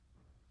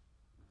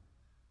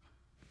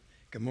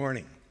Good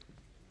morning.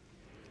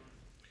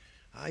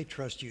 I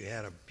trust you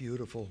had a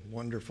beautiful,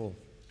 wonderful,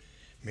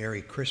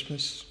 Merry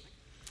Christmas.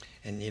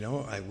 And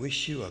I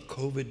wish you a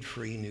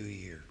COVID-free New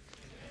Year.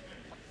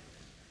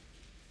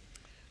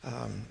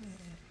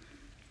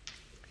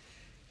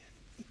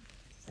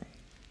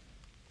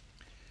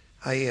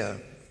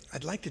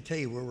 I'd like to tell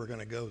you where we're going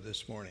to go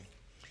this morning,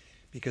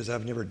 because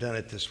I've never done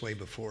it this way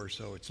before,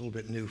 so it's a little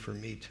bit new for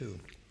me too.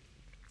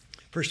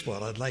 First of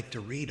all, I'd like to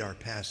read our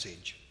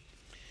passage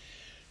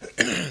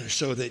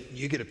so that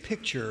you get a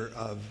picture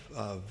of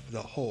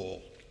the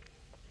whole.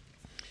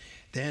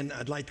 Then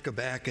I'd like to go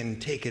back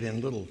and take it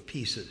in little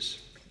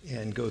pieces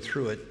and go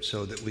through it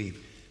so that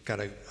we've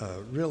got a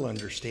real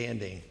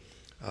understanding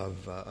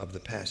of the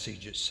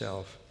passage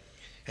itself.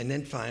 And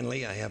then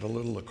finally, I have a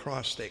little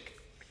acrostic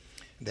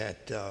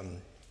that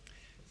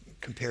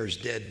compares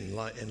dead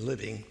and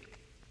living,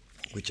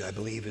 which I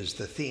believe is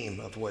the theme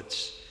of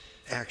what's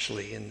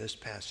actually in this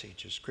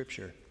passage of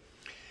Scripture.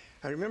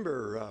 I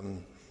remember, a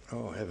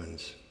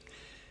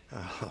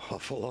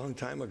long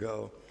time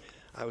ago,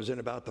 I was in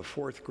about the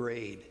fourth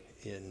grade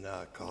in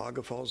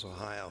Cuyahoga Falls,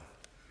 Ohio.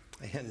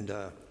 And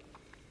I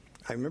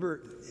remember,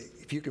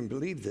 if you can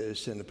believe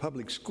this, in the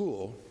public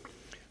school,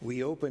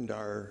 we opened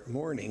our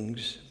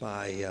mornings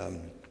by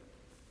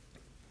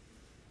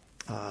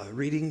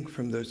reading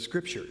from the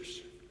Scriptures.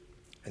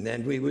 And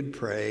then we would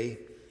pray,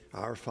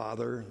 Our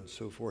Father, and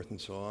so forth and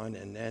so on.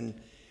 And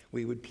then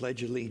we would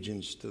pledge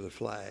allegiance to the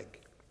flag.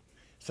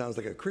 Sounds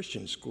like a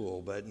Christian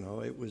school, but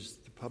no, it was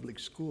the public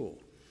school.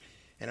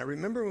 And I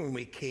remember when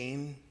we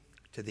came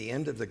to the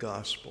end of the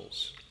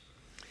Gospels,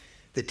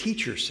 the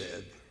teacher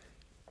said,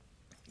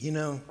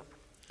 the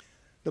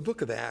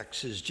book of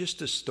Acts is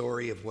just a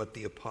story of what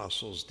the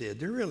apostles did.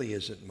 There really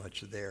isn't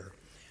much there.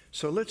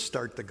 So let's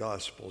start the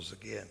Gospels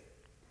again.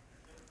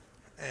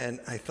 And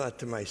I thought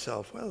to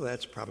myself, well,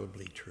 that's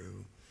probably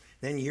true.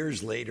 Then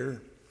years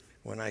later,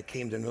 when I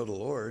came to know the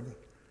Lord,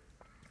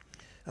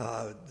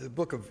 the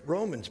book of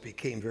Romans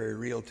became very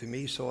real to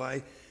me. So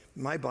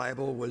my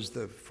Bible was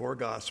the four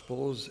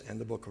Gospels and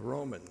the book of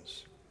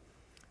Romans.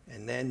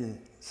 And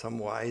then some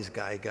wise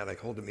guy got a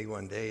hold of me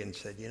one day and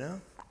said,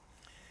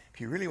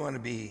 if you really want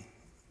to be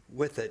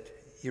with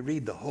it, you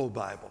read the whole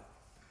Bible.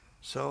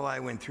 So I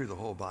went through the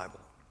whole Bible.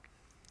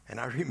 And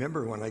I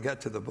remember when I got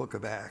to the book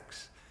of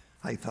Acts,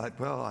 I thought,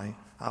 well,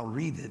 I'll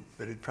read it,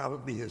 but it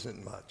probably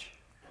isn't much.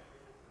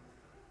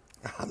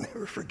 I'll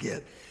never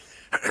forget.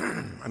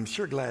 I'm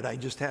sure glad I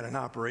just had an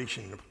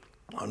operation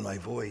on my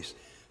voice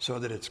so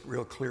that it's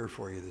real clear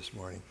for you this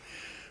morning.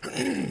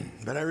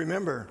 But I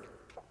remember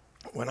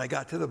when I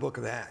got to the book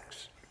of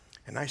Acts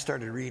and I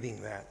started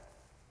reading that,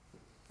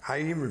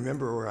 I even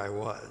remember where I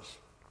was.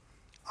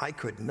 I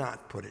could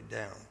not put it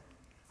down.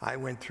 I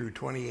went through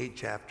 28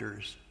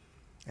 chapters,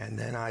 and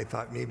then I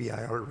thought maybe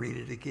I ought to read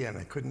it again.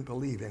 I couldn't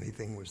believe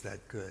anything was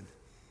that good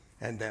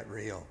and that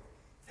real.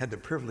 Had the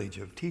privilege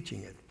of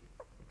teaching it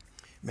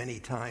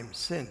many times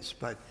since,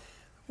 but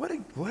what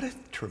a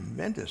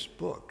tremendous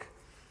book.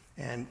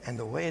 And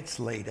the way it's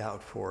laid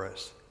out for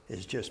us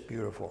is just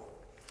beautiful.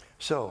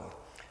 So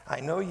I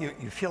know you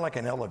feel like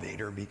an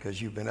elevator because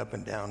you've been up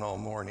and down all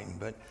morning,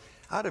 but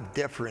out of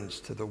deference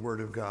to the Word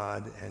of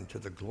God and to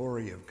the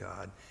glory of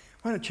God,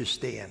 why don't you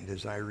stand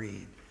as I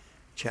read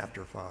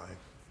chapter 5,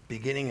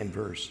 beginning in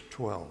verse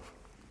 12.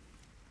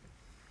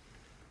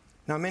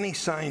 Now many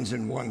signs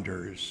and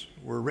wonders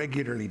were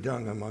regularly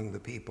done among the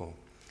people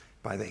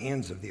by the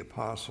hands of the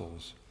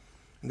apostles.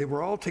 And they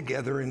were all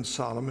together in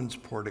Solomon's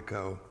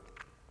portico.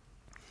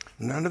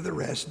 None of the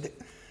rest,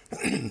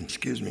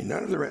 none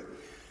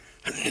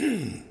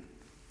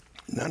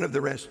of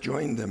the rest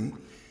joined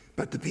them,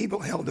 but the people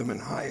held them in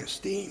high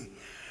esteem.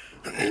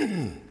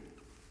 And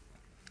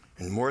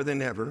more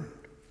than ever,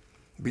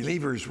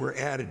 believers were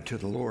added to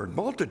the Lord,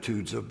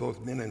 multitudes of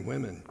both men and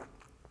women,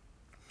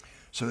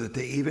 so that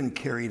they even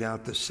carried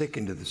out the sick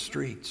into the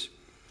streets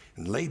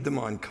and laid them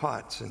on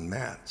cots and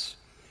mats,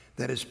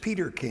 that as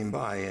Peter came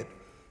by, at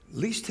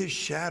least his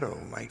shadow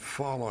might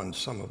fall on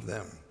some of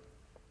them.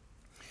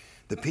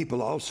 The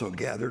people also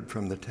gathered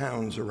from the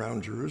towns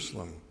around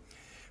Jerusalem,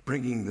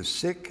 bringing the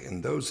sick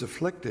and those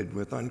afflicted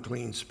with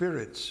unclean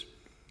spirits,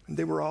 and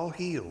they were all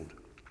healed.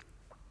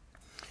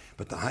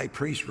 But the high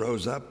priest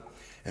rose up,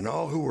 and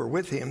all who were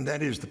with him,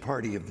 that is the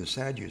party of the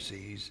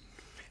Sadducees,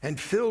 and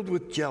filled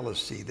with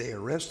jealousy, they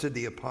arrested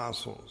the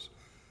apostles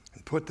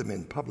and put them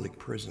in public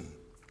prison.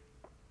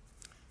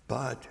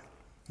 But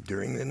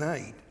during the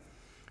night,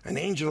 an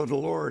angel of the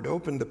Lord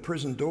opened the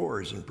prison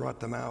doors and brought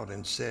them out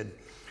and said,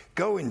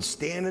 "Go and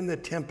stand in the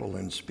temple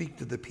and speak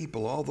to the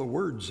people all the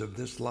words of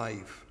this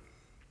life."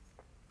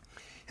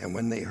 And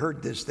when they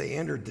heard this, they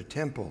entered the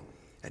temple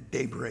at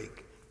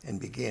daybreak and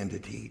began to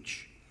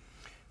teach.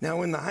 Now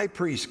when the high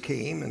priest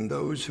came and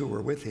those who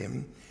were with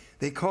him,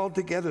 they called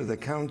together the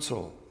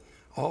council,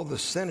 all the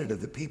senate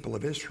of the people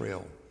of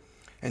Israel,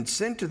 and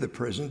sent to the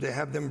prison to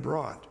have them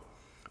brought.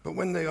 But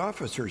when the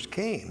officers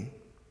came,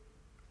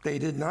 they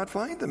did not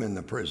find them in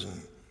the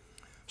prison.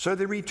 So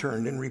they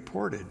returned and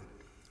reported,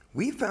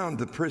 "We found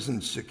the prison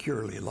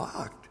securely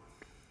locked,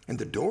 and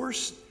the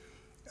doors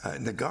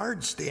and the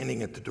guards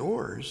standing at the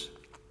doors.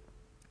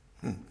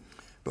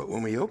 But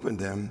when we opened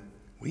them,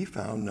 we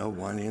found no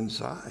one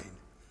inside.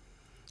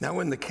 Now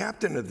when the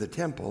captain of the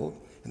temple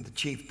and the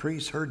chief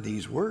priests heard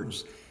these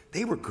words,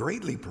 they were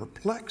greatly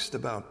perplexed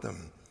about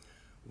them,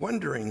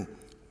 wondering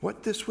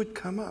what this would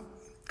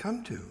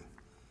come to.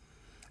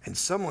 And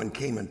someone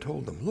came and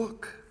told them,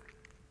 "Look,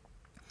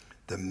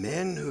 the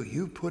men who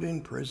you put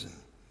in prison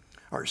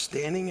are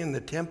standing in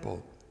the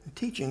temple and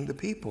teaching the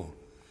people."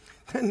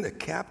 Then the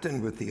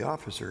captain with the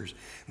officers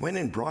went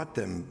and brought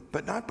them,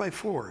 but not by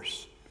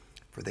force,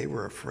 for they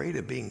were afraid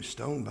of being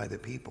stoned by the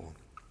people.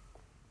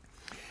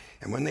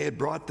 And when they had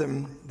brought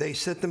them, they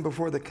set them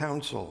before the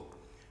council.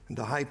 And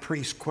the high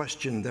priest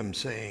questioned them,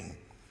 saying,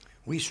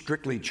 "We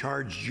strictly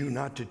charged you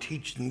not to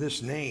teach in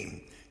this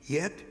name,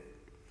 yet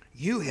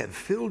you have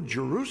filled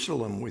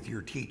Jerusalem with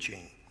your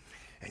teaching,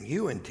 and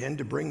you intend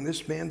to bring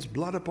this man's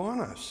blood upon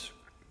us."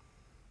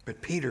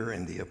 But Peter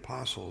and the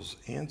apostles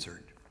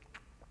answered,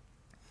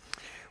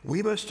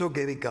 "We must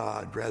obey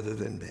God rather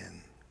than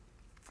men.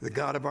 The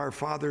God of our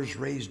fathers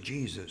raised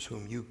Jesus,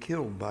 whom you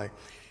killed by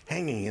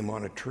hanging him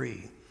on a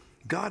tree.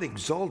 God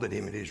exalted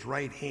him at his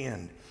right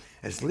hand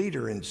as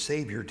leader and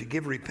savior to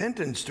give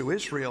repentance to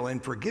Israel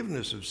and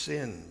forgiveness of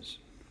sins.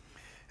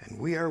 And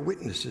we are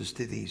witnesses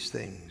to these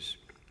things,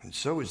 and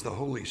so is the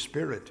Holy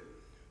Spirit,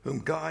 whom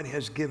God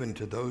has given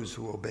to those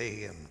who obey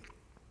him."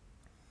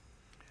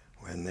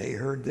 When they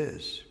heard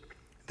this,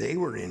 they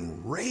were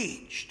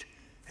enraged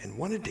and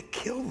wanted to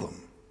kill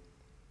them.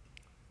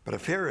 But a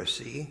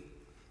Pharisee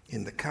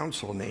in the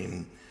council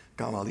named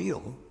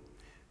Gamaliel,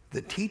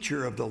 the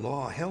teacher of the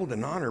law held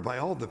in honor by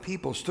all the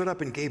people, stood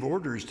up and gave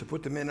orders to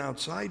put the men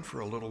outside for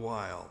a little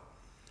while.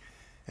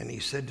 And he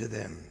said to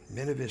them,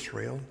 "Men of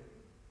Israel,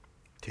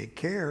 take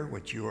care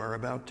what you are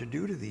about to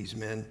do to these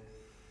men.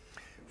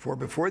 For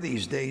before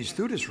these days,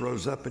 Theudas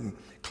rose up and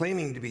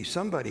claiming to be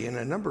somebody, and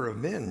a number of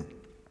men,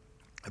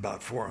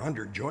 about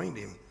 400, joined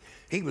him.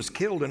 He was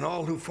killed, and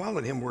all who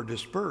followed him were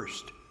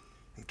dispersed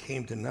and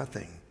came to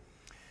nothing.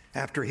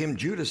 After him,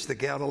 Judas the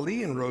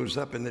Galilean rose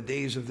up in the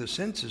days of the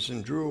census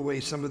and drew away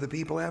some of the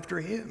people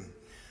after him.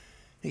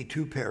 He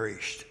too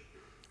perished,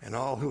 and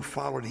all who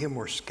followed him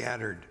were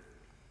scattered.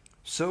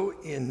 So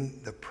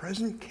in the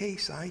present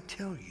case, I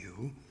tell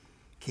you,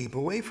 keep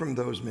away from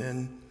those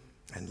men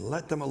and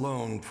let them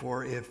alone.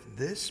 For if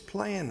this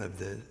plan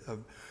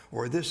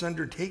or this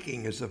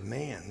undertaking is of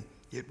man,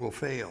 it will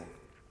fail.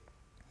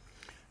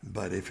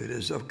 But if it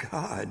is of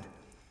God,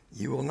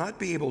 you will not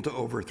be able to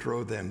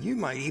overthrow them. You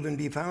might even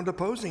be found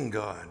opposing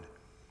God."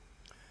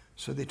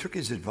 So they took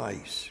his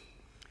advice,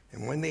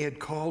 and when they had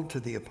called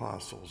in the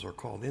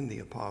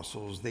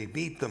apostles, they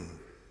beat them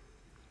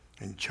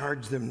and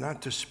charged them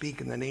not to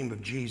speak in the name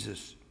of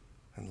Jesus,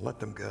 and let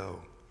them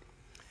go.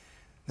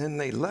 Then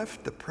they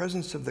left the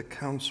presence of the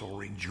council,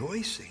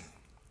 rejoicing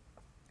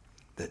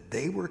that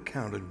they were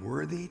counted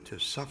worthy to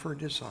suffer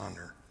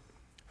dishonor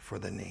for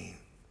the name.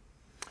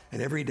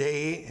 And every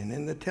day and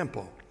in the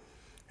temple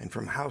and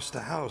from house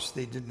to house,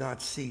 they did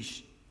not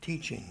cease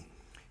teaching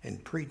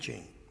and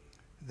preaching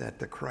that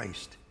the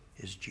Christ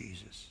is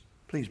Jesus.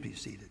 Please be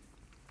seated.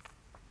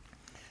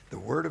 The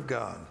Word of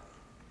God.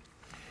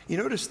 You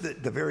notice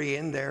that the very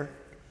end there,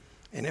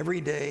 and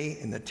every day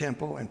in the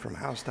temple and from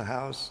house to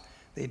house,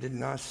 they did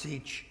not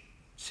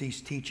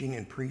cease teaching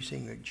and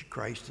preaching that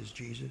Christ is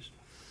Jesus.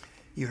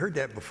 You heard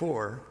that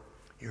before.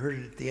 You heard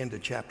it at the end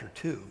of chapter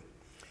 2.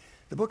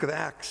 The book of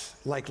Acts,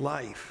 like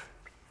life,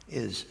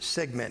 is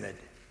segmented.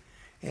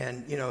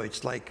 And,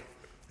 it's like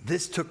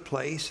this took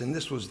place and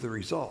this was the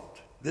result.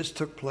 This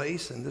took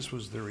place and this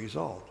was the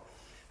result.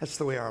 That's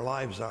the way our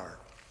lives are.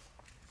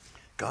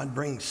 God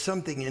brings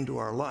something into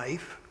our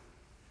life,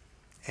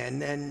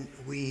 and then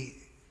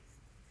we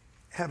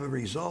have a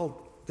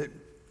result that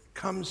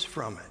comes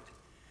from it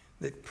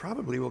that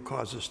probably will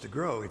cause us to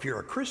grow. If you're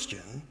a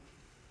Christian,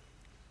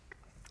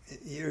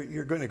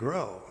 you're going to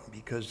grow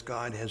because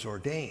God has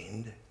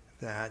ordained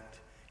that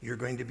you're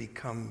going to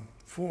become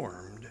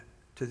formed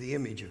to the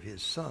image of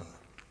his Son.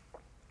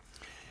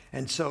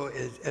 And so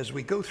as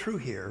we go through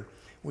here,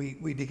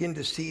 we begin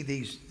to see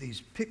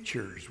these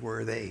pictures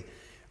where an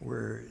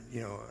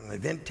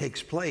event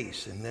takes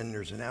place and then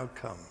there's an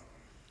outcome.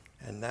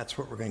 And that's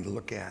what we're going to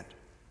look at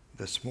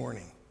this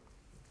morning.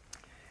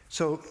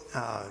 So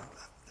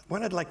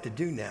what I'd like to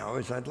do now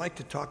is I'd like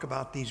to talk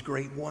about these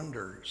great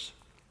wonders.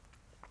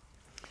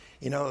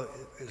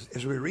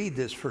 As we read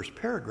this first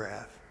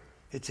paragraph,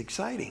 it's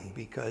exciting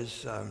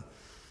because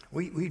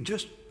we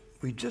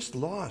just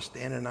lost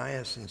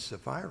Ananias and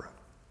Sapphira.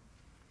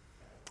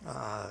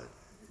 An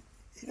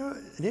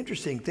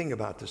interesting thing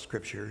about the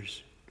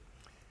scriptures,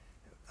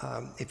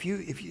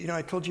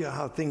 I told you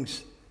how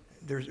things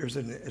there's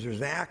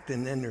an act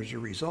and then there's a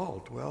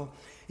result. Well,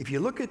 if you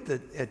look at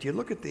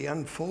the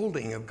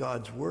unfolding of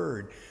God's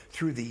word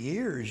through the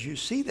years, you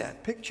see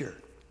that picture.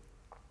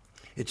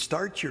 It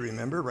starts, you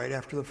remember, right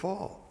after the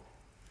fall.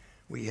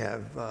 We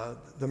have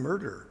the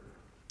murder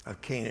of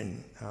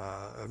Cain,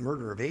 a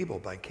murder of Abel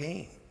by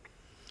Cain,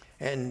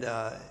 and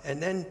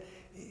then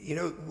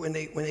when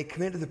they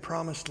come into the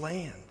promised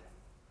land,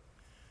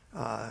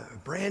 a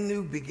brand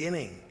new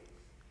beginning.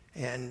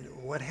 And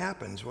what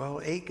happens?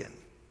 Well, Achan,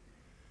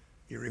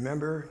 you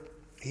remember,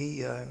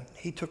 he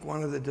took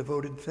one of the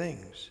devoted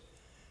things,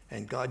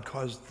 and God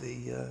caused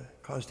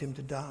him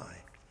to die.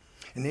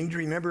 And then you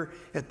remember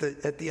at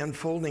the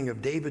unfolding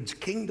of David's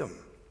kingdom,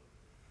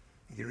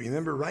 you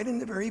remember right in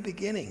the very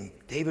beginning,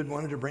 David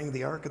wanted to bring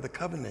the Ark of the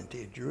Covenant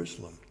to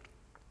Jerusalem.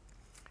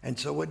 And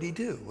so what did he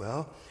do?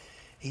 Well,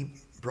 he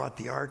brought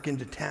the Ark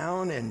into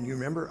town, and you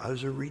remember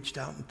Uzzah reached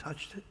out and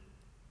touched it,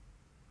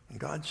 and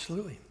God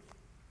slew him.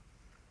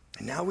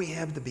 And now we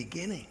have the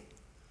beginning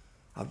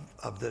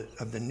of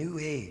the new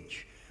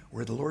age,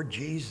 where the Lord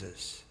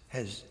Jesus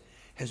has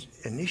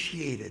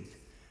initiated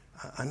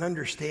an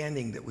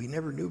understanding that we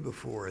never knew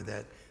before,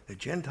 that the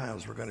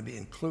Gentiles were going to be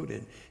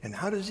included. And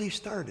how does he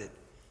start it?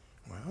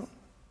 Well,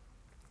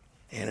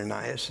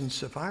 Ananias and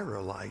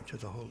Sapphira lied to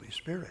the Holy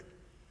Spirit,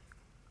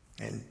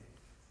 and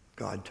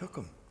God took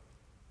them.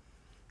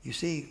 You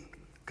see,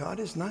 God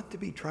is not to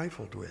be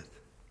trifled with.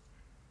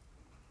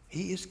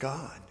 He is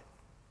God.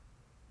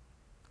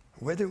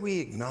 Whether we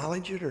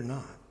acknowledge it or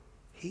not,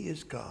 he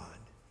is God.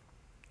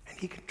 And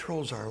he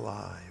controls our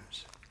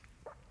lives.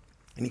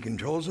 And he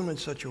controls them in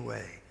such a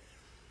way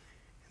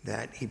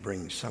that he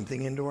brings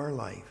something into our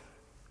life,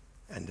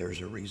 and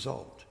there's a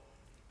result.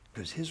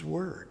 Because his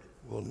word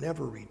will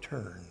never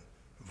return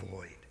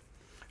void.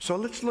 So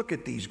let's look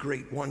at these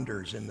great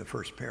wonders in the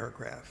first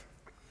paragraph.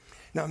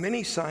 Now,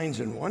 many signs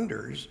and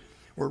wonders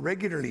were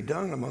regularly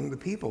done among the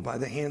people by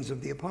the hands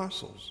of the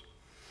apostles.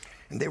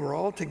 And they were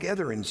all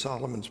together in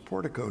Solomon's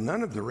portico.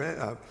 None of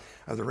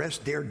the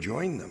rest dared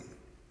join them.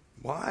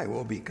 Why?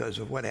 Well, because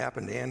of what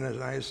happened to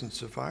Ananias and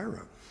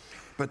Sapphira.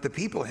 But the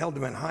people held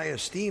them in high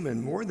esteem,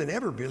 and more than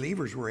ever,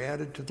 believers were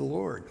added to the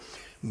Lord.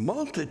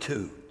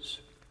 Multitudes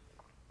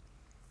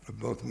of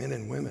both men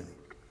and women,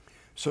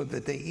 so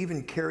that they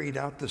even carried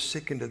out the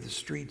sick into the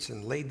streets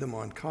and laid them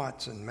on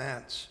cots and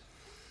mats,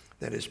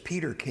 that as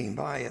Peter came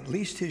by, at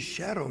least his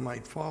shadow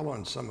might fall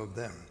on some of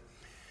them.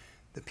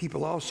 The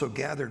people also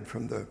gathered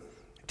from the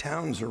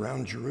towns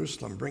around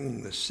Jerusalem,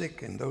 bringing the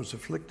sick and those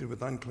afflicted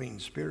with unclean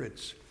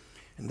spirits,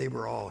 and they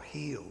were all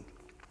healed.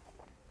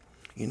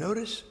 You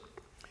notice?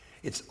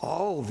 It's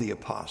all the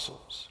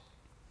apostles.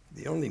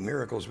 The only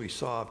miracles we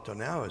saw up till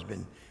now has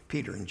been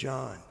Peter and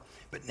John.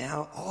 But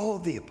now all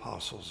the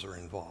apostles are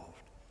involved.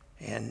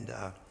 And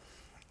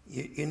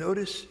you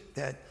notice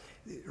that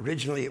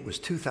originally it was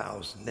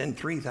 2,000, then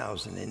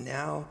 3,000, and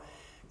now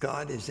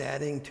God is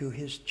adding to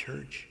his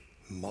church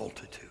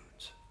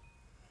multitudes.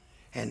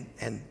 And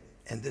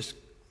this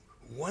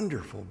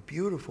wonderful,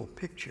 beautiful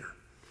picture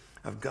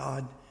of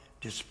God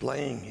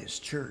displaying his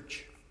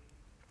church.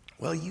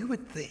 Well, you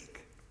would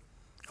think,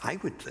 I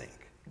would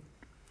think,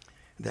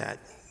 that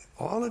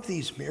all of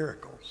these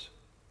miracles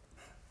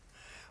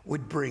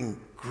would bring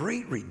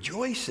great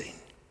rejoicing.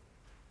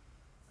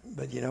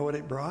 But you know what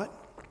it brought?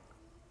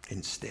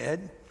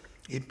 Instead,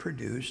 it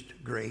produced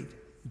great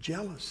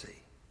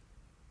jealousy.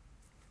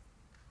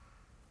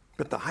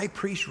 But the high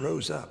priest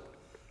rose up,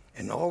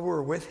 and all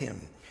were with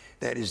him,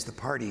 that is the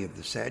party of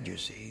the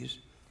Sadducees,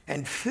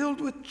 and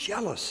filled with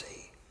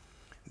jealousy,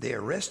 they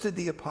arrested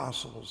the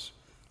apostles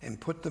and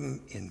put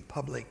them in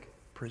public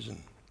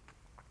prison.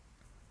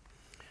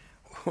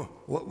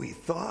 What we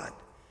thought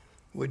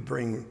would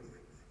bring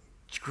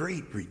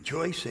great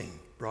rejoicing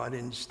brought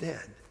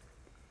instead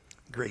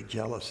great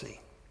jealousy.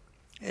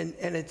 And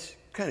it's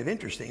kind of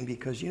interesting,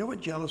 because you know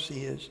what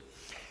jealousy is?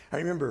 I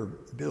remember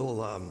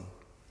Bill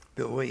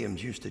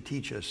Williams used to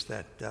teach us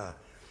that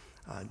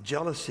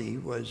jealousy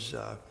was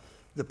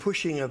the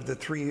pushing of the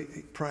three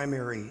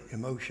primary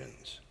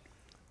emotions: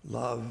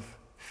 love,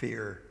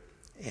 fear,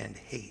 and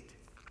hate.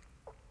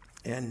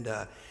 And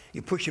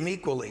you push them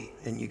equally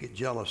and you get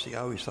jealousy.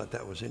 I always thought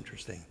that was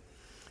interesting.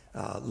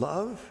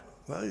 Love,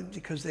 well,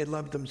 because they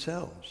loved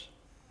themselves.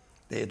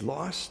 They had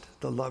lost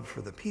the love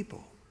for the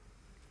people.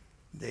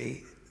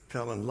 They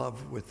fell in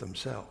love with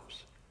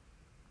themselves.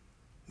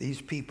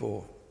 These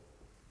people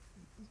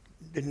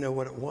didn't know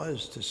what it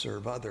was to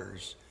serve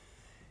others.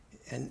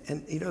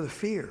 And you know, the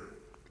fear.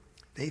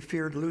 They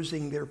feared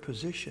losing their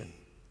position.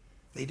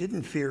 They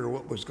didn't fear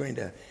what was going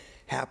to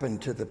happen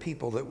to the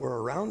people that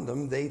were around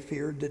them. They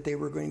feared that they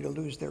were going to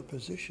lose their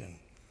position.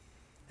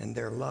 And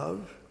their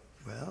love,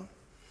 well,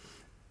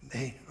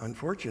 they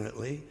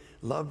unfortunately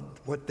loved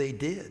what they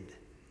did.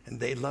 And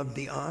they loved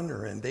the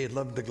honor and they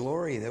loved the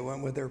glory that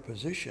went with their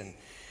position.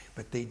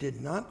 But they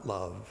did not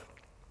love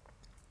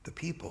the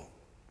people.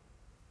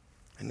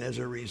 And as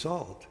a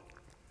result,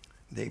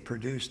 they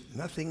produced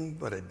nothing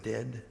but a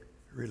dead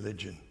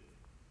religion.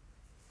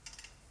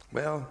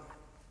 Well,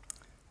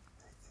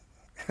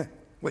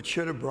 what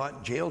should have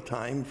brought jail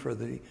time for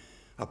the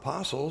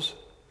apostles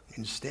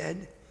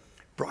instead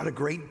brought a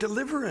great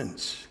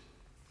deliverance.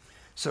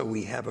 So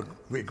we have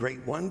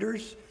great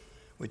wonders,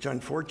 which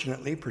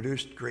unfortunately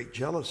produced great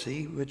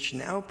jealousy, which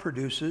now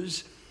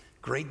produces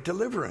great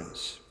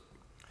deliverance.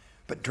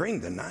 But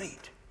during the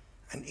night,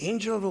 an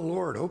angel of the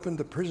Lord opened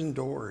the prison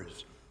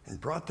doors and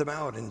brought them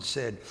out and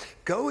said,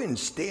 "Go and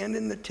stand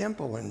in the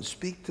temple and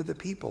speak to the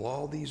people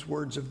all these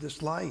words of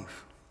this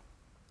life."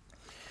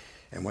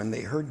 And when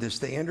they heard this,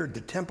 they entered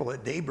the temple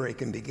at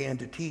daybreak and began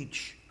to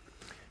teach.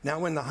 Now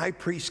when the high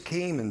priest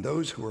came and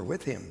those who were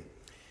with him,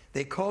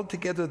 they called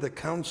together the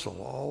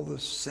council, all the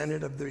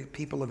senate of the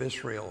people of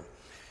Israel,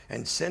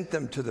 and sent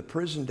them to the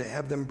prison to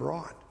have them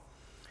brought.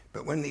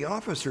 But when the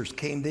officers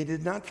came, they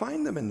did not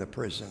find them in the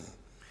prison.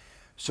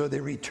 So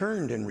they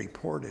returned and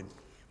reported,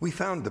 "We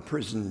found the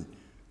prison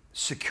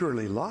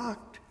securely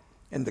locked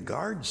and the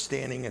guards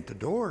standing at the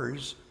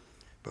doors,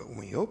 but when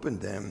we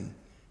opened them,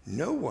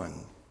 no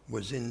one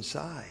was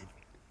inside."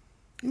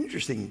 An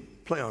interesting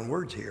play on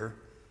words here.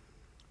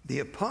 The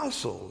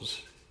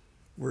apostles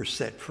were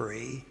set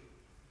free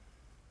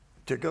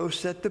to go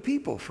set the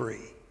people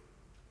free,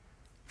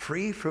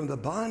 free from the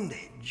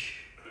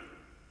bondage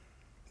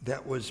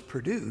that was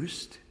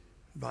produced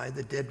by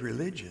the dead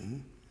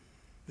religion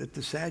that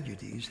the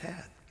Sadducees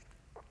had.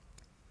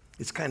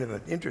 It's kind of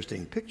an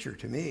interesting picture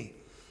to me,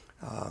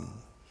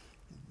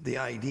 the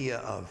idea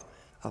of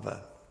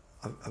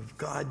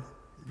God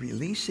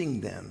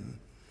releasing them.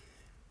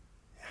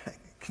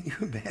 Can you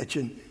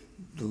imagine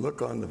the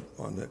look on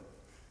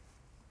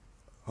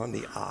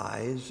the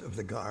eyes of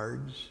the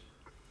guards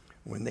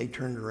when they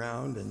turned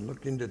around and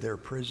looked into their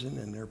prison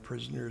and their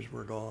prisoners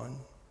were gone?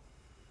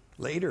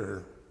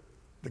 Later,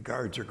 the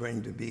guards are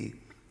going to be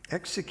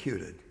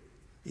executed,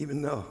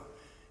 even though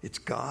it's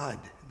God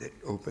that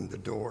opened the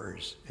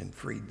doors and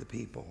freed the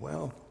people.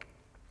 Well,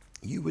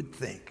 you would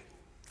think,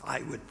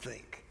 I would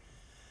think,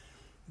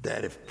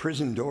 that if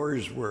prison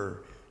doors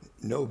were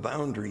no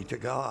boundary to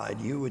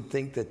God, you would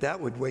think that that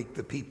would wake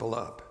the people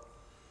up.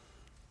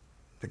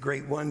 The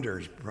great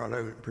wonders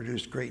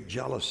produced great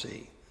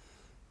jealousy.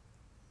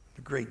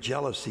 The great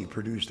jealousy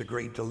produced a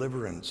great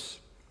deliverance.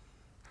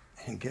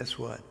 And guess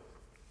what?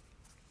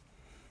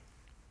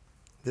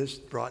 This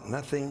brought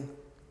nothing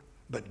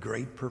but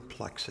great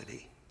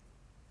perplexity.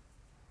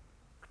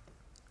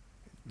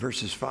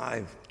 Verses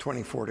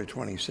 5:24 to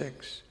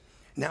 26.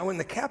 Now when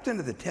the captain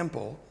of the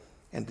temple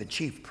and the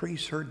chief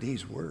priests heard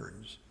these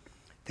words,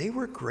 they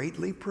were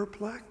greatly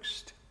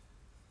perplexed.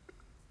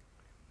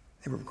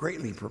 They were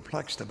greatly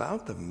perplexed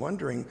about them,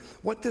 wondering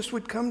what this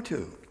would come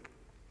to.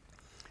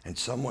 And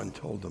someone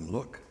told them,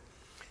 "Look,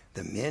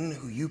 the men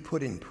who you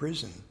put in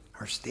prison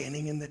are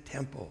standing in the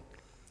temple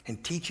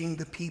and teaching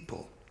the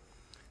people."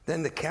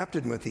 Then the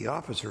captain with the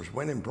officers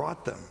went and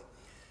brought them,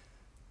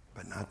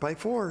 but not by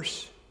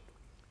force,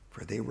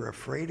 for they were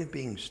afraid of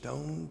being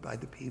stoned by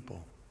the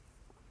people.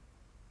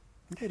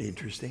 Isn't that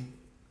interesting?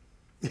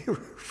 They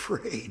were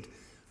afraid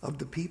of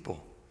the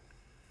people.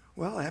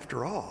 Well,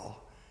 after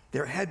all,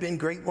 there had been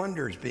great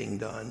wonders being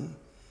done,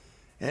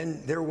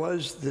 and there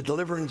was the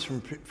deliverance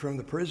from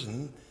the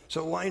prison,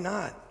 so why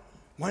not?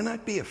 Why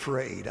not be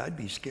afraid? I'd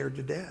be scared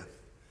to death.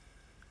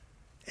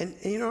 And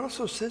it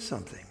also says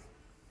something.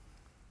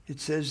 It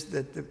says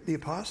that the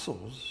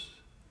apostles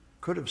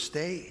could have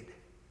stayed.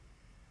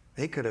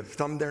 They could have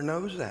thumbed their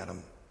nose at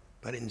them,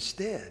 but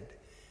instead,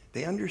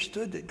 they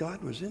understood that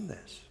God was in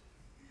this.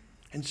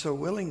 And so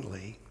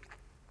willingly,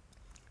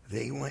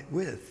 they went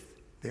with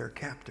their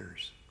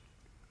captors.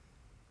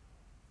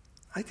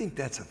 I think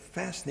that's a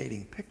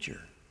fascinating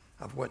picture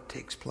of what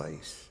takes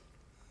place.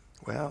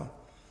 Well,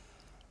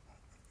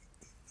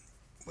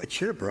 it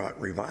should have brought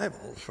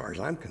revival as far as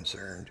I'm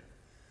concerned.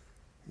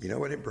 You know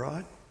what it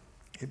brought?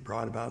 It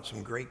brought about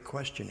some great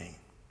questioning.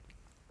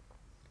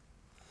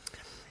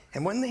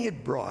 And when they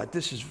had brought,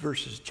 this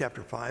is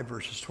chapter 5,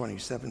 verses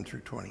 27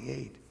 through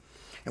 28.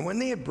 And when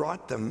they had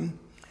brought them,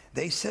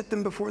 they set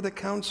them before the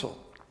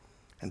council.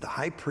 And the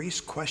high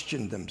priest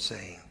questioned them,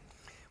 saying,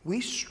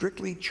 "We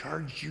strictly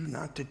charged you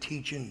not to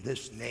teach in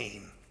this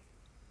name.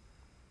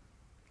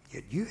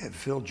 Yet you have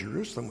filled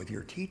Jerusalem with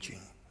your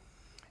teaching,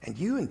 and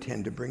you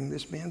intend to bring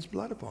this man's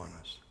blood upon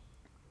us."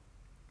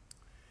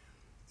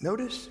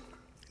 Notice,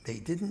 they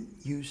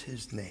didn't use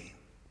his name.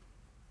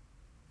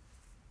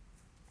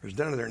 There's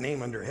none other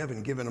name under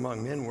heaven given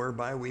among men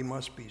whereby we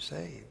must be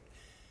saved.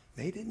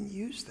 They didn't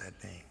use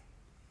that name.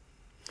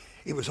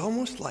 It was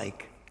almost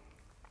like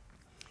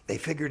they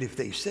figured if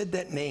they said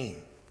that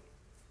name,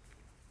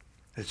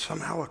 that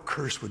somehow a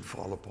curse would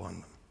fall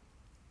upon them.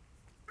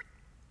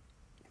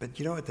 But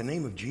you know, at the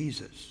name of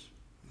Jesus,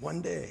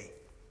 one day,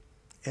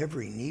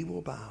 every knee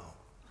will bow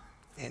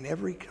and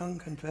every tongue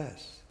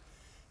confess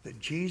that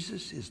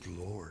Jesus is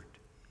Lord,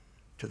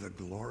 to the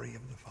glory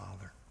of the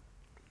Father.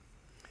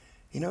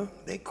 You know,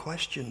 they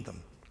questioned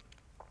them.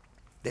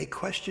 They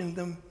questioned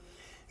them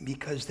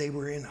because they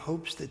were in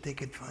hopes that they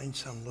could find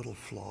some little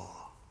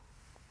flaw.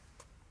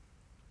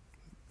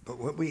 But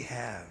what we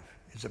have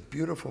is a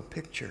beautiful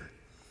picture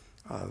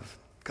of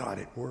God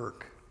at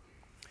work.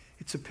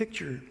 It's a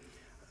picture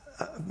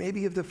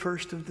maybe of the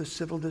first of the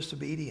civil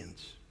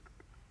disobedience.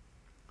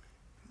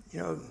 You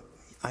know,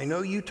 I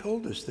know you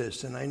told us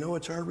this, and I know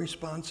it's our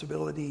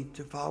responsibility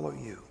to follow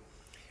you.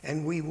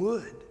 And we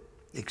would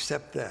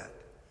accept that.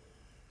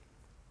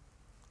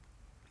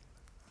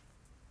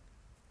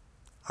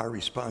 our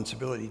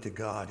responsibility to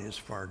God is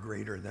far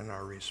greater than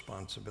our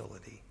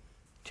responsibility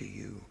to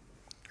you.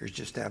 There's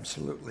just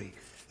absolutely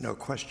no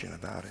question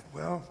about it.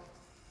 Well,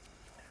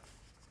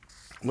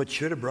 what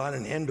should have brought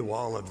an end to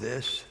all of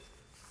this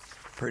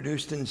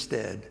produced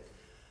instead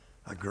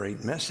a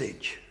great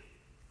message.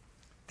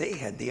 They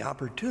had the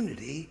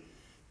opportunity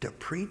to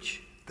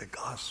preach the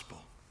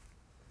gospel.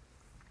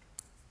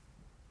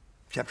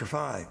 Chapter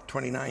 5,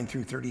 29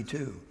 through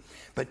 32.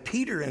 But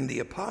Peter and the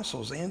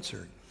apostles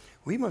answered,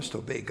 "We must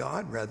obey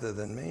God rather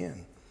than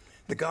man.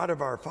 The God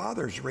of our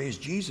fathers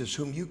raised Jesus,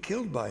 whom you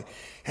killed by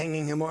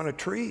hanging him on a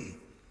tree.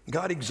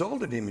 God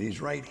exalted him at his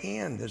right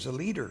hand as a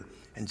leader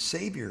and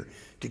Savior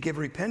to give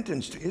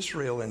repentance to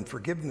Israel and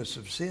forgiveness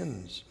of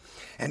sins.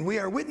 And we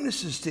are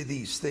witnesses to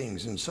these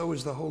things, and so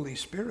is the Holy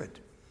Spirit,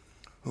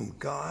 whom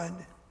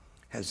God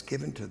has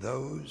given to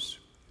those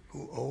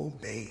who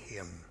obey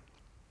him."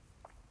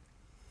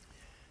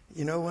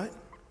 You know what?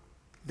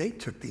 They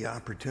took the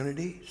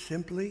opportunity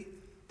simply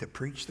to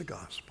preach the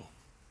gospel.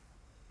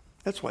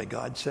 That's why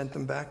God sent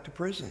them back to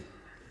prison.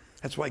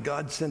 That's why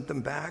God sent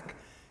them back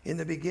in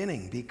the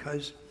beginning,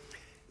 because,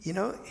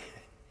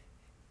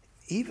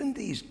 even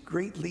these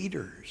great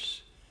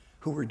leaders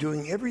who were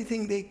doing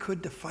everything they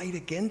could to fight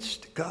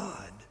against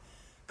God,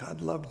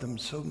 God loved them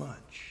so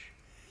much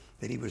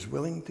that he was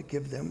willing to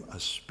give them a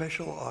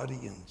special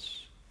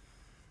audience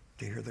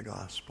to hear the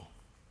gospel.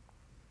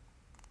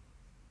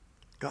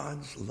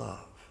 God's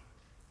love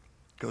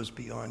goes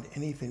beyond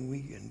anything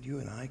you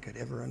and I could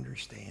ever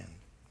understand.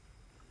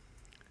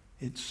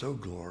 It's so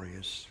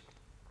glorious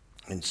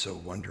and so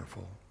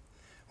wonderful.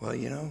 Well,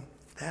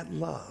 that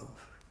love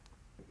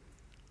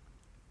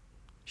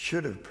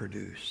should have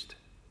produced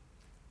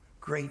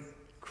great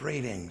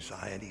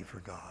anxiety for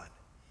God.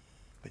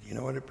 But you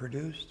know what it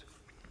produced?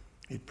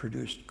 It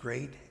produced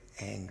great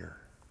anger.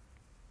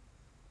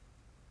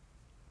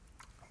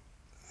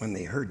 When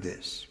they heard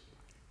this,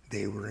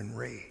 they were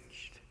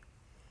enraged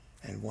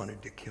and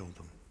wanted to kill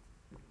them.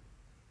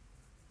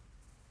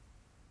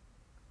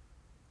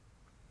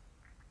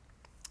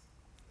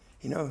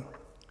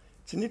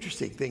 It's an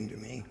interesting thing to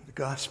me. The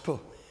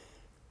gospel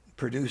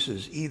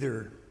produces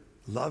either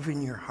love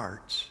in your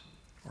hearts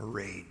or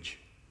rage.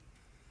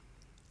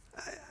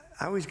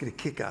 I always get a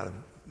kick out of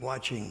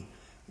watching,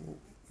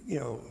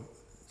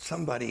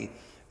 somebody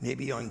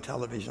maybe on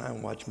television. I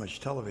don't watch much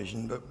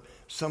television, but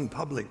some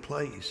public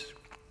place.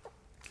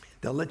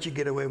 They'll let you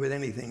get away with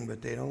anything,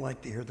 but they don't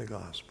like to hear the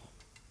gospel.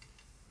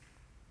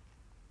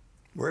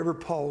 Wherever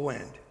Paul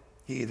went,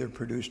 he either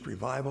produced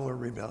revival or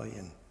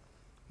rebellion.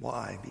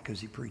 Why?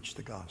 Because he preached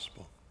the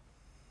gospel.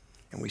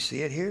 And we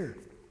see it here,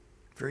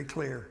 very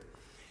clear.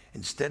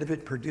 Instead of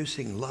it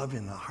producing love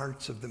in the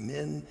hearts of the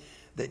men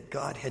that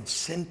God had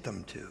sent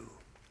them to,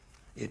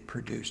 it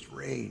produced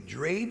rage.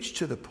 Rage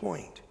to the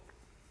point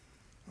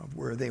of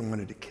where they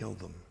wanted to kill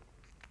them.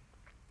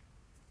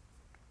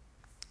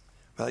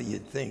 Well,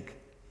 you'd think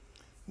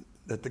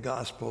that the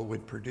gospel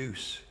would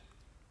produce,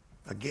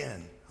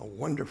 again, a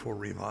wonderful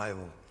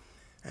revival,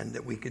 and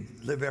that we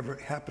could live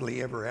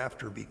happily ever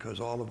after because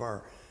all of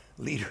our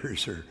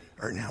leaders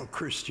are now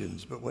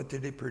Christians. But what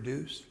did it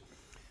produce?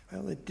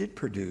 Well, it did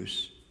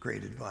produce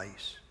great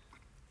advice.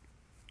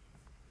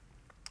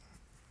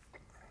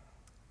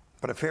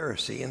 But a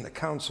Pharisee in the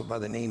council by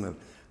the name of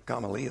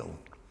Gamaliel,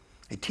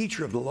 a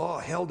teacher of the law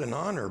held in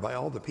honor by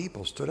all the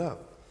people, stood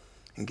up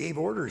and gave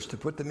orders to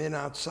put the men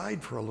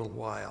outside for a little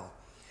while.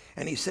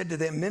 And he said to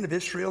them, "Men of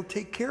Israel,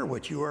 take care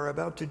what you are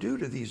about to do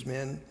to these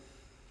men.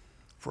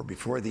 For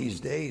before these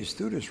days,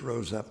 Theudas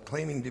rose up,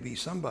 claiming to be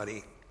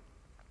somebody,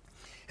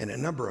 and a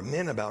number of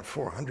men, about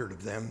 400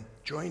 of them,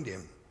 joined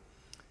him.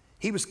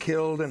 He was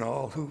killed, and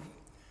all who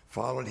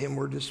followed him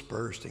were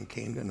dispersed and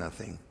came to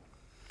nothing.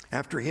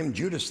 After him,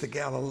 Judas the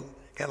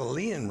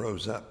Galilean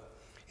rose up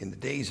in the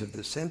days of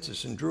the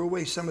census and drew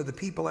away some of the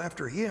people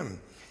after him.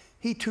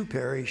 He too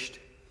perished,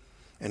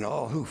 and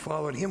all who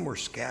followed him were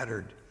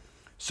scattered.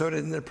 So that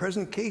in the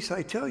present case,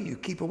 I tell you,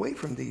 keep away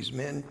from these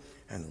men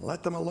and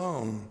let them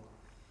alone.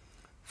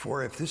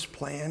 For if this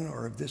plan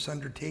or if this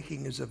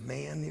undertaking is of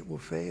man, it will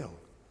fail.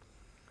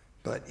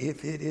 But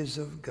if it is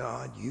of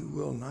God, you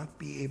will not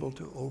be able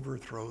to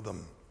overthrow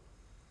them.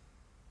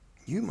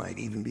 You might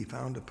even be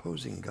found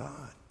opposing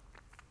God."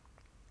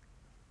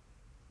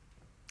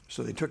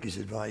 So they took his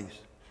advice.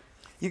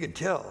 You could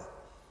tell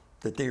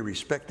that they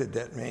respected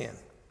that man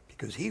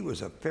because he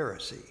was a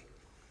Pharisee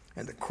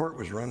and the court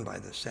was run by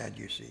the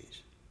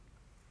Sadducees.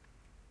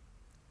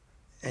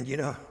 And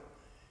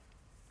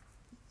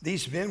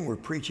these men were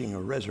preaching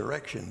a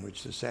resurrection,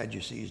 which the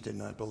Sadducees did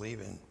not believe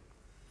in.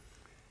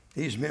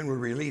 These men were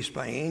released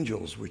by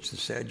angels, which the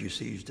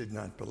Sadducees did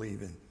not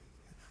believe in.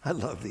 I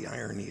love the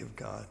irony of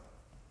God.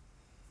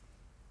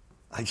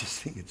 I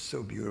just think it's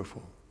so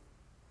beautiful.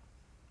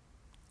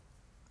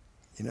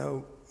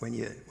 When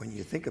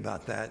you think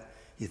about that,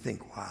 you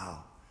think,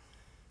 wow,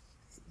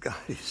 God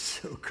is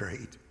so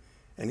great.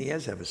 And he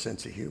does have a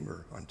sense of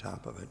humor on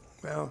top of it.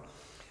 Well,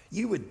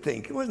 you would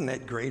think it wasn't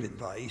that great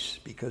advice,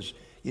 because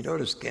you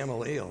notice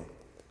Gamaliel,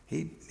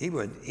 he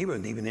wasn't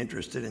even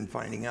interested in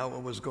finding out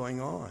what was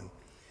going on.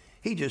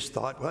 He just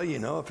thought, well,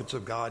 if it's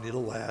of God,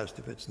 it'll last.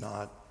 If it's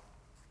not,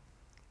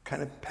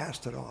 kind of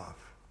passed it off.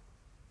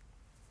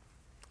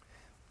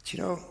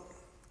 But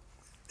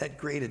that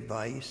great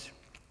advice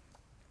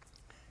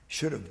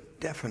should have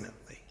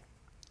definitely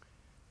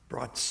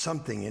brought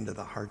something into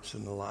the hearts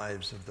and the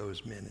lives of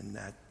those men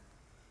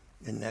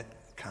in that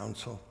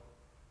council.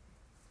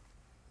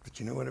 But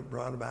you know what it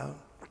brought about?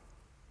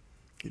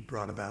 It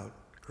brought about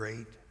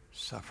great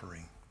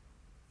suffering.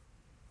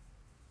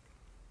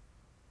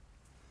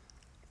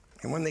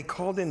 And when they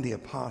called in the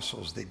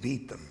apostles, they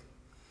beat them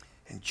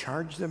and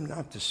charged them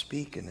not to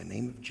speak in the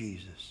name of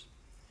Jesus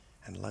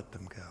and let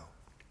them go.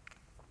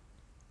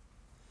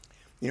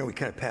 We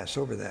kind of pass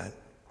over that.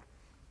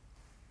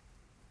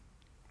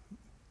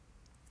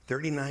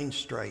 39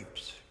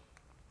 stripes.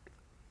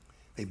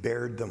 They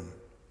bared them,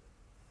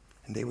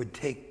 and they would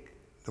take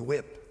the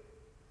whip.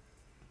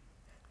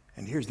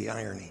 And here's the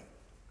irony.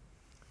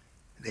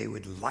 They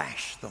would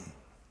lash them,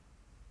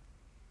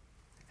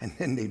 and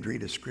then they'd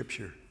read a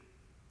scripture.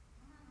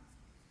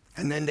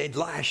 And then they'd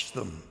lash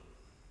them,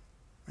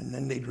 and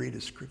then they'd read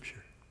a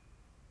scripture.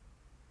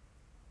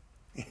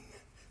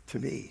 To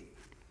me,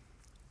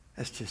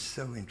 that's just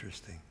so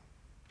interesting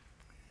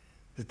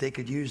that they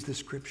could use the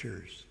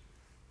scriptures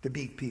to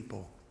beat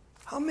people.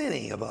 How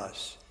many of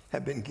us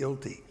have been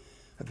guilty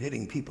of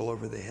hitting people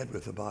over the head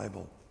with the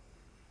Bible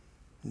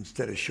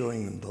instead of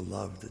showing them the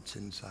love that's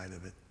inside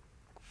of it?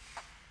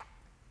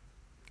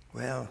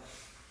 Well,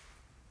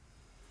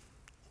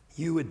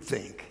 you would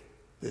think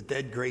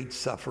that great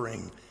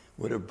suffering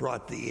would have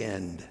brought the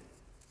end.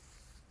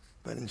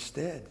 But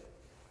instead,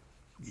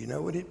 you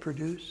know what it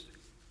produced?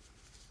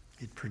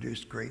 It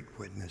produced great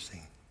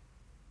witnessing.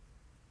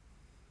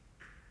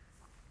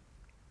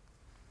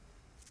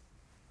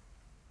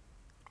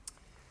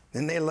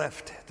 Then they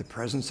left the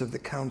presence of the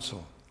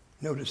council.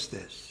 Notice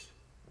this,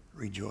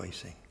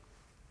 rejoicing.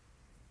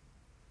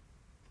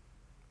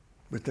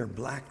 With their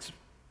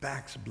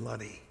backs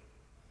bloody,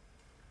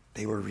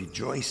 they were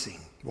rejoicing.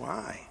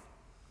 Why?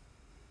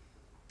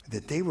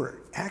 That they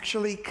were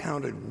actually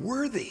counted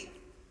worthy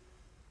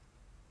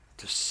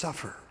to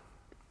suffer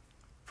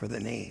for the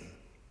name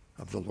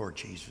of the Lord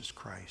Jesus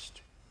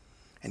Christ.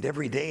 And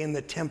every day in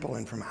the temple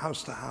and from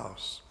house to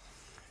house,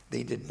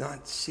 they did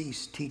not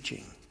cease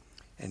teaching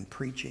and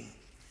preaching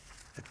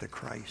that the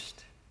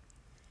Christ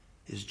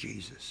is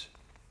Jesus.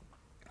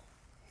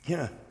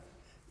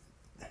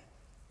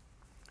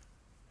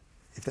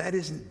 If that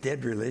isn't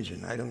dead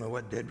religion, I don't know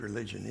what dead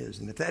religion is.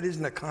 And if that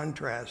isn't a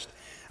contrast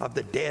of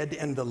the dead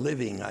and the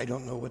living, I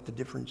don't know what the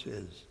difference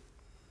is.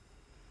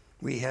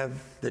 We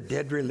have the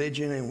dead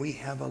religion and we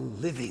have a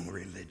living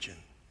religion.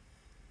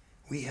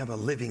 We have a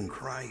living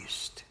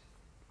Christ.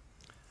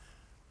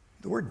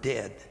 The word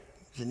dead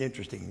is an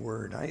interesting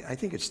word. I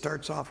think it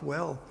starts off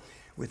well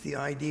with the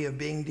idea of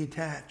being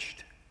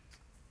detached.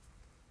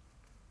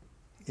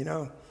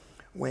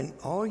 When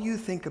all you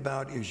think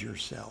about is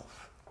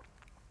yourself,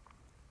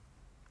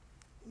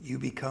 you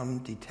become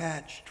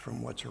detached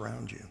from what's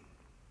around you.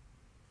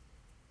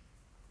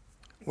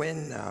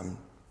 When,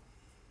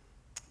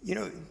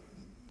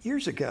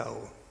 years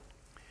ago,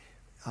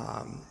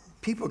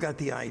 people got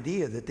the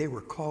idea that they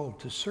were called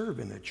to serve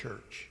in a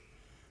church.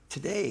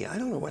 Today, I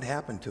don't know what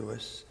happened to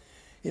us.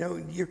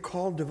 You're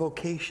called to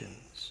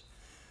vocations.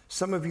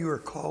 Some of you are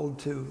called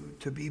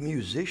to be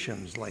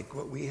musicians like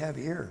what we have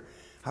here.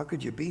 How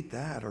could you beat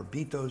that or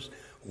beat those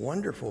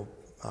wonderful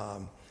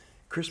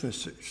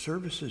Christmas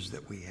services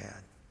that we had?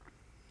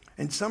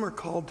 And some are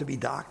called to be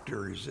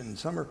doctors, and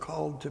some are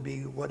called to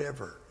be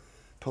whatever,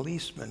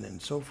 policemen and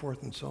so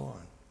forth and so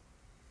on.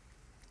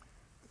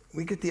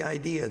 We get the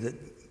idea that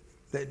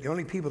the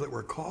only people that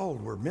were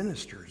called were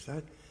ministers.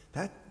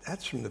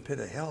 That's from the pit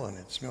of hell, and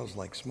it smells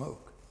like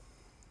smoke.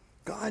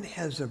 God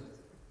has a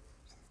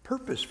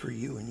purpose for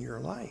you in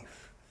your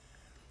life.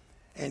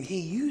 And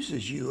he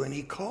uses you, and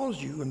he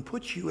calls you and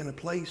puts you in a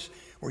place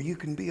where you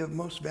can be of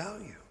most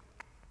value.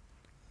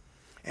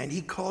 And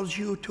he calls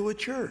you to a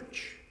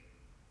church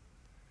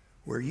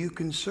where you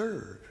can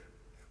serve,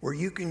 where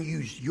you can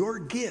use your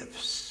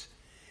gifts.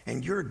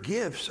 And your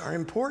gifts are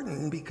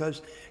important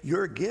because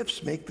your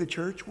gifts make the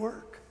church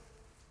work.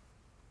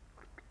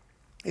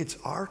 It's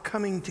our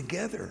coming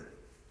together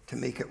to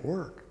make it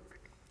work.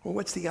 Well,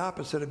 what's the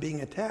opposite of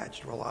being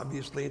attached? Well,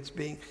 obviously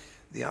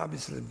the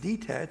opposite of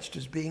detached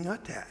is being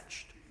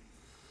attached.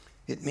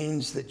 It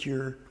means that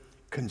you're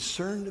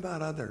concerned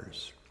about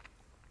others.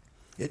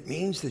 It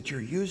means that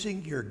you're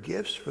using your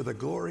gifts for the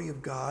glory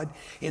of God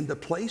in the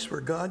place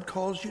where God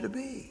calls you to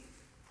be,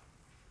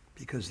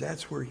 because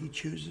that's where he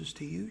chooses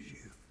to use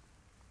you.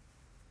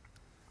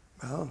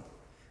 Well,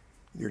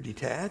 you're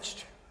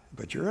detached,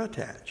 but you're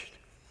attached.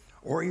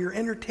 Or you're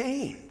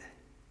entertained.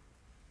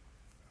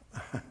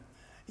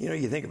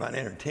 You think about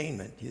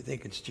entertainment, you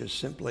think it's just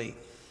simply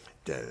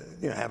to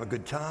have a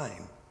good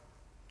time.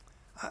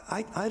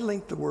 I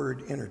link the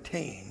word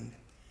entertained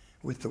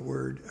with the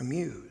word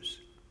amuse.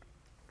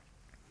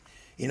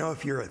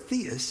 If you're a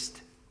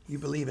theist, you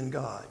believe in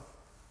God.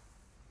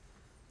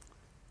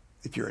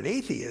 If you're an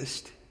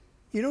atheist,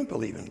 you don't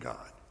believe in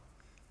God.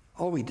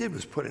 All we did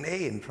was put an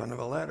A in front of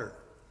a letter.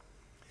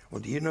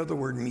 Well, do you know the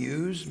word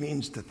muse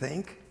means to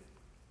think?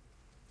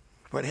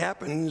 What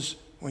happens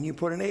when you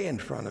put an A in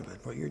front of it?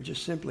 Well, you're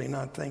just simply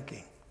not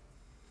thinking.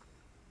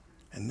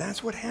 And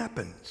that's what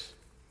happens.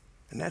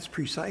 And that's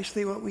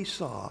precisely what we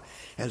saw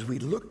as we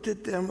looked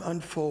at them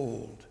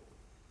unfold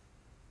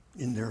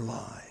in their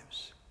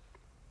lives.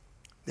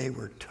 They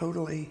were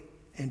totally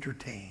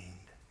entertained.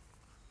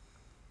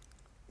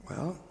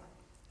 Well,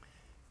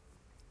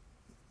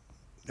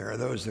 there are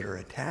those that are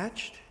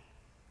attached,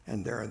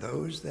 and there are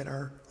those that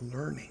are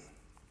learning.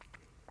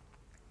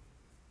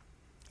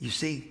 You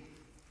see,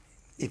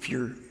 if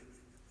you're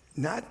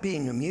not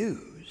being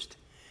amused,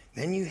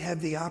 then you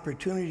have the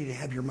opportunity to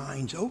have your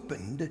minds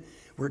opened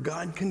where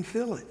God can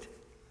fill it.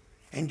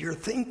 And you're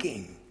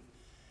thinking,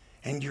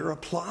 and you're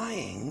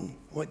applying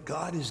what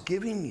God is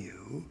giving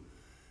you.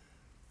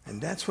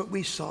 And that's what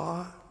we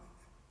saw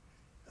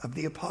of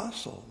the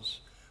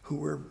apostles who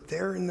were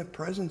there in the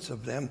presence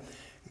of them,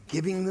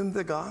 giving them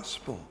the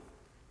gospel.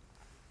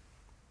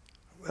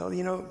 Well,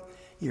 you know,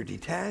 you're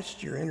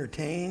detached, you're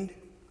entertained,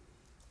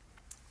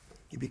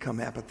 you become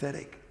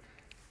apathetic.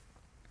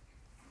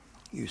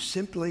 You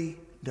simply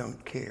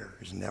don't care.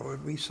 Isn't that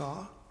what we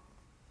saw?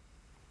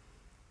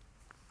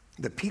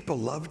 The people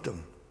loved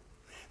them.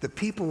 The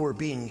people were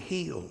being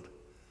healed.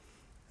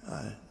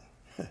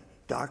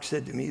 Doc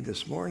said to me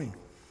this morning,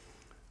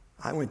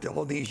 I went to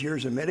all these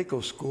years of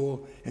medical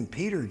school, and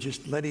Peter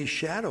just let his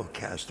shadow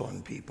cast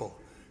on people,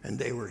 and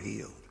they were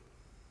healed.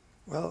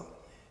 Well,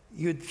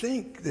 you'd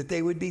think that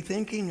they would be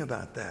thinking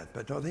about that,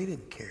 but no, they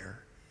didn't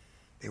care.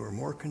 They were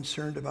more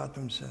concerned about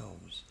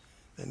themselves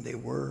than they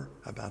were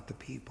about the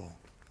people.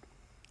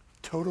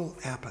 Total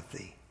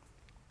apathy.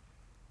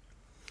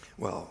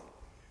 Well,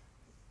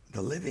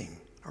 the living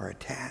are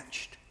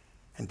attached,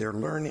 and they're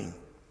learning,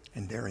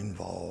 and they're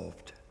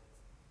involved.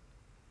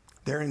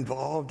 They're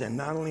involved, and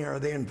not only are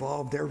they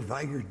involved, they're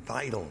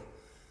vital.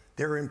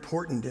 They're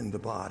important in the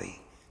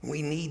body.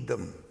 We need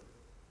them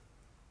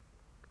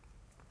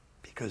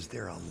because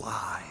they're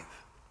alive.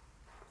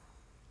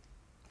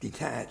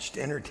 Detached,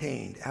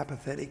 entertained,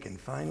 apathetic, and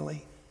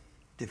finally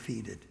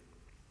defeated.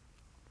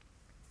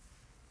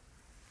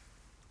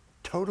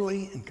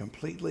 Totally and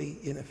completely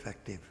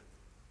ineffective.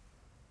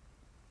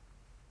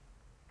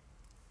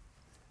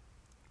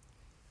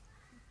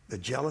 The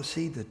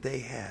jealousy that they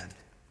had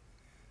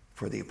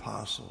for the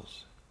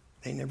apostles,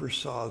 they never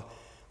saw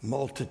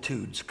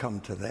multitudes come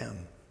to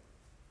them.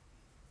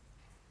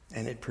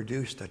 And it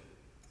produced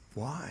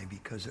why?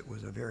 Because it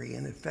was a very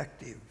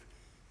ineffective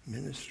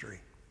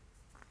ministry.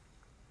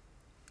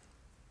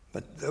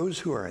 But those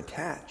who are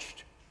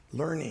attached,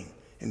 learning,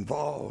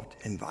 involved,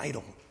 and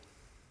vital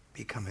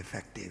become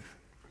effective.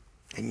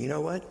 And you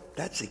know what?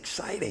 That's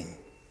exciting.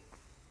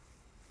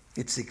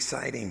 It's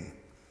exciting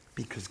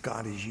because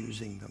God is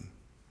using them.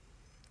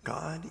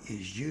 God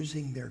is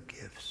using their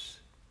gifts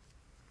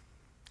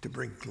to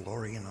bring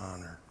glory and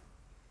honor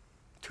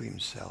to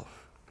himself.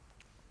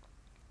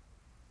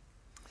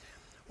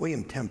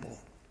 William Temple,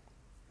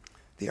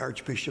 the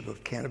Archbishop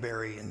of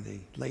Canterbury in the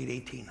late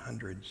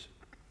 1800s,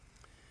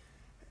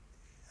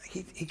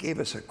 he gave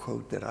us a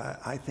quote that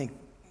I think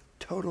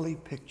totally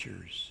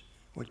pictures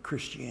what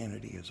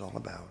Christianity is all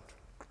about.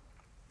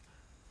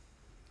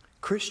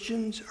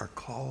 Christians are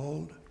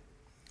called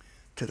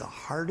to the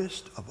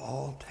hardest of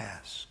all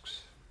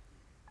tasks: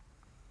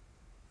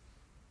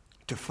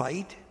 to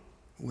fight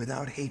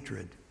without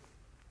hatred,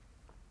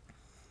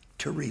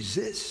 to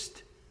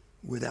resist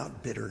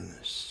without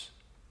bitterness,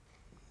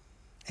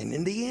 and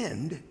in the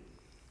end,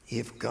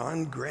 if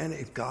God grant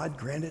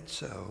it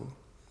so,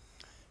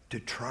 to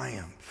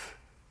triumph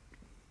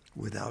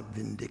without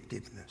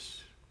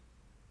vindictiveness.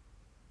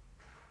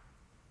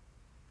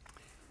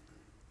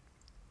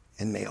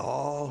 And may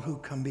all who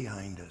come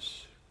behind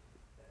us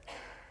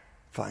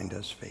find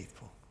us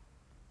faithful.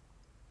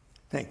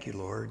 Thank you,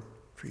 Lord,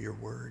 for your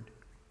word.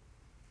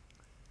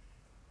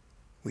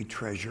 We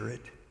treasure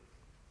it.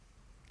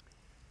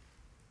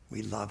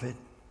 We love it.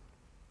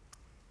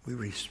 We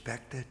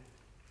respect it.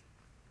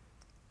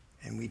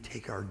 And we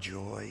take our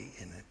joy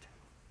in it.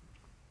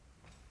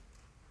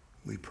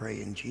 We pray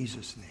in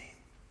Jesus' name.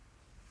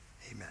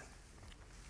 Amen.